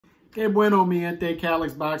Que bueno, mi gente,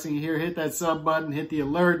 Calix Boxing here. Hit that sub button, hit the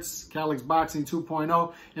alerts, Calix Boxing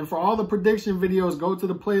 2.0. And for all the prediction videos, go to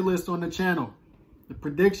the playlist on the channel. The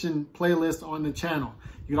prediction playlist on the channel.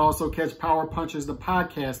 You can also catch Power Punchers, the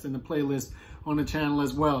podcast, in the playlist on the channel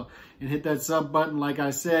as well. And hit that sub button, like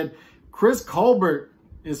I said. Chris Colbert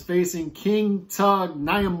is facing King Tug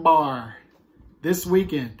Nyambayar this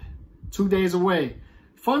weekend. 2 days away.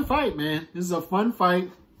 Fun fight, man. This is a fun fight.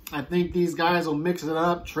 I think these guys will mix it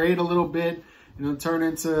up, trade a little bit, and it'll turn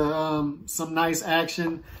into some nice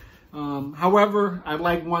action. However, I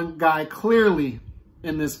like one guy clearly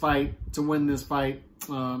in this fight to win this fight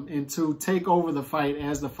and to take over the fight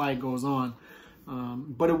as the fight goes on.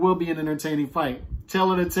 But it will be an entertaining fight.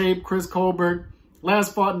 Tail of the tape, Chris Colbert.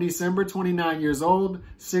 Last fought in December, 29 years old,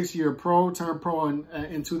 6-year pro, turned pro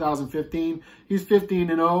in 2015. He's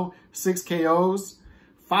 15-0, 6 KOs,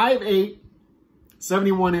 5'8",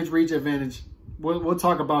 71-inch reach advantage. We'll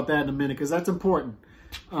talk about that in a minute because that's important.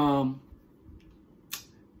 King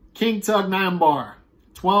Tug Nyambayar,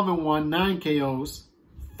 12-1, 9 KOs,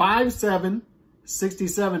 5'7",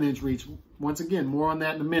 67-inch reach. Once again, more on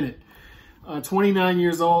that in a minute. 29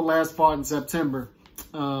 years old, last fought in September.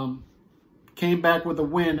 Came back with a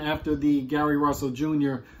win after the Gary Russell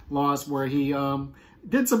Jr. loss, where he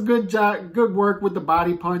did some good work with the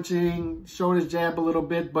body punching, showed his jab a little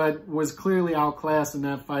bit, but was clearly outclassed in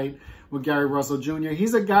that fight with Gary Russell Jr.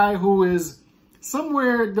 He's a guy who is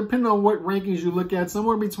somewhere, depending on what rankings you look at,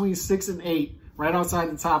 somewhere between 6 and 8, right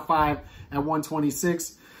outside the top 5 at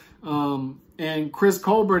 126. And Chris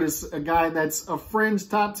Colbert is a guy that's a fringe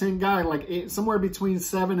top 10 guy, like somewhere between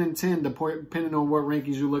 7 and 10, depending on what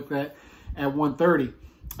rankings you look at 130.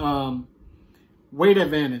 Weight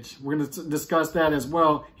advantage. We're going to discuss that as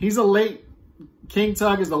well. King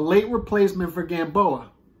Tug is a late replacement for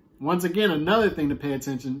Gamboa. Once again, another thing to pay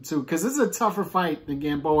attention to, because this is a tougher fight than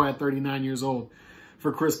Gamboa at 39 years old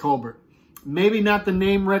for Chris Colbert. Maybe not the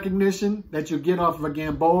name recognition that you get off of a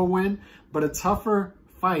Gamboa win, but a tougher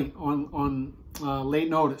fight on late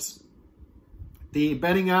notice. The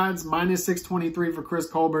betting odds, minus 623 for Chris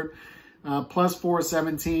Colbert, plus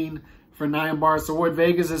 417 for Nyambayar. So what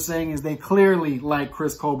Vegas is saying is they clearly like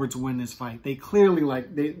Chris Colbert to win this fight. They clearly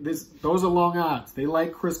like, those are long odds. They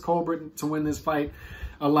like Chris Colbert to win this fight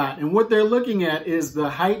a lot. And what they're looking at is the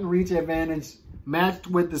height and reach advantage matched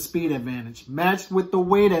with the speed advantage, matched with the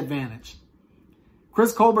weight advantage.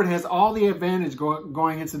 Chris Colbert has all the advantage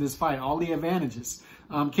going into this fight, all the advantages.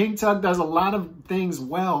 King Tug does a lot of things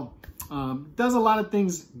well, does a lot of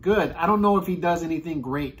things good. I don't know if he does anything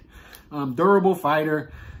great. Durable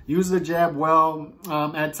fighter, uses the jab well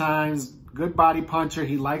at times, good body puncher.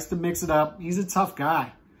 He likes to mix it up. He's a tough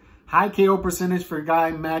guy. High KO percentage for a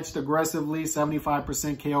guy matched aggressively,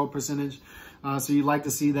 75% KO percentage. So you like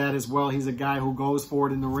to see that as well. He's a guy who goes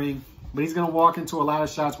forward in the ring, but he's going to walk into a lot of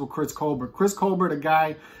shots with Chris Colbert. Chris Colbert, a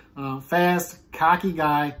guy, fast, cocky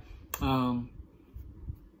guy.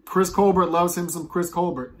 Chris Colbert loves him some Chris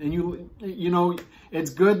Colbert. And you know, it's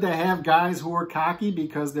good to have guys who are cocky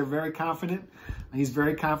because they're very confident. He's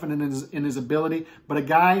very confident in his ability. But a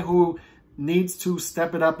guy who needs to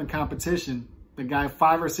step it up in competition, the guy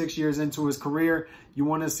 5 or 6 years into his career, you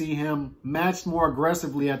want to see him matched more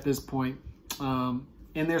aggressively at this point. And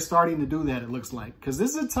they're starting to do that, it looks like. Because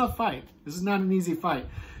this is a tough fight. This is not an easy fight.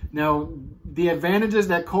 Now, the advantages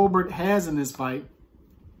that Colbert has in this fight,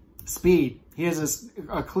 speed. He has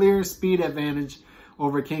a clear speed advantage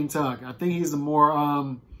over King Tug. I think he's a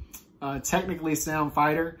more technically sound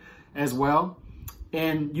fighter as well.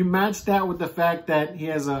 And you match that with the fact that he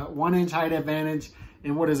has a 1-inch height advantage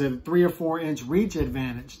and what is it, a 3 or 4 inch reach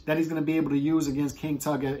advantage that he's going to be able to use against King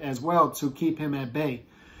Tug as well to keep him at bay.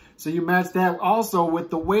 So you match that also with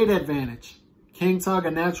the weight advantage. King Tug,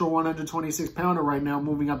 a natural 126-pounder right now,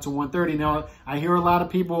 moving up to 130. Now, I hear a lot of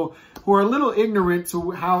people who are a little ignorant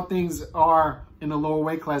to how things are in the lower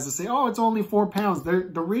weight classes say, oh, it's only 4 pounds. The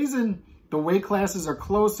reason the weight classes are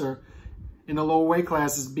closer in the lower weight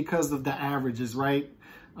classes is because of the averages, right?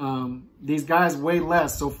 These guys weigh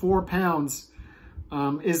less, so 4 pounds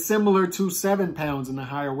is similar to 7 pounds in the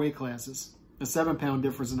higher weight classes. A 7-pound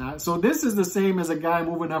difference in that. So this is the same as a guy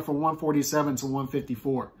moving up from 147 to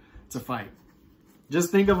 154 to fight.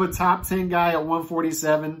 Just think of a top 10 guy at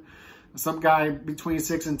 147, some guy between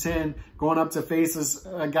 6 and 10 going up to face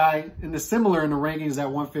a guy similar in the rankings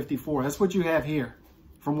at 154. That's what you have here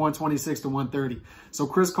from 126 to 130. So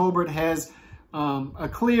Chris Colbert has a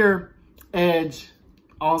clear edge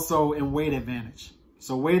also in weight advantage.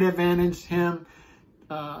 So weight advantage, him.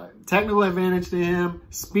 Technical advantage to him,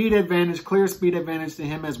 speed advantage, clear speed advantage to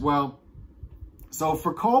him as well. So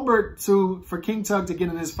for King Tug to get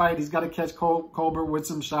in this fight, he's got to catch Colbert with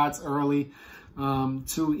some shots early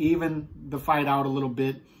to even the fight out a little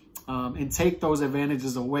bit and take those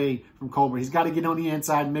advantages away from Colbert. He's got to get on the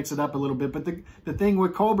inside and mix it up a little bit. But the thing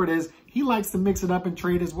with Colbert is he likes to mix it up and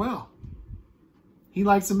trade as well. He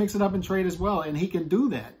likes to mix it up and trade as well, and he can do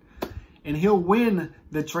that. And he'll win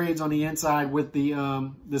the trades on the inside with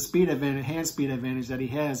the speed advantage, hand speed advantage that he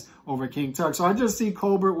has over King Tug. So I just see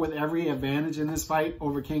Colbert with every advantage in this fight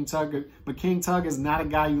over King Tug. But King Tug is not a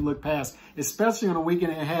guy you look past, especially on a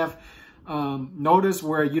weekend and a half notice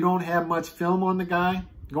where you don't have much film on the guy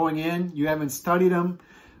going in. You haven't studied him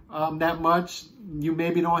that much. You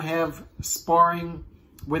maybe don't have sparring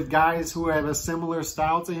with guys who have a similar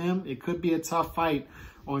style to him. It could be a tough fight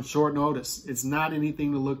on short notice. It's not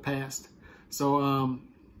anything to look past. So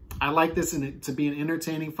I like this to be an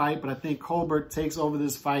entertaining fight, but I think Colbert takes over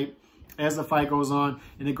this fight as the fight goes on,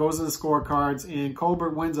 and it goes to the scorecards, and Colbert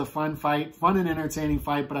wins a fun fight, fun and entertaining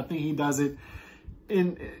fight, but I think he does it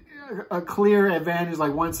in a clear advantage, like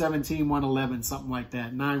 117, 111, something like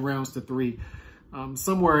that, 9 rounds to 3.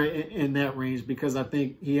 Somewhere in that range, because I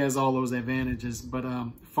think he has all those advantages. But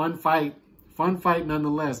fun fight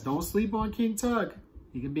nonetheless. Don't sleep on King Tug.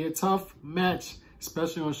 He can be a tough match,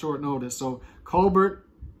 especially on short notice. So Colbert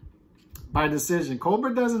by decision.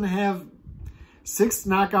 Colbert doesn't have 6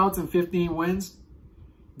 knockouts and 15 wins.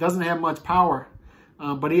 Doesn't have much power,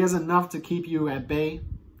 but he has enough to keep you at bay,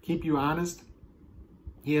 keep you honest.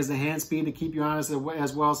 He has the hand speed to keep you honest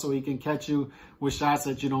as well, so he can catch you with shots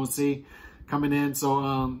that you don't see coming in.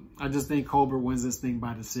 So I just think Colbert wins this thing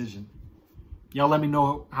by decision. Y'all let me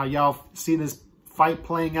know how y'all see this fight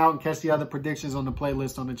playing out, and catch the other predictions on the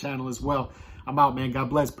playlist on the channel as well. I'm out, man. God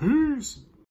bless. Peace.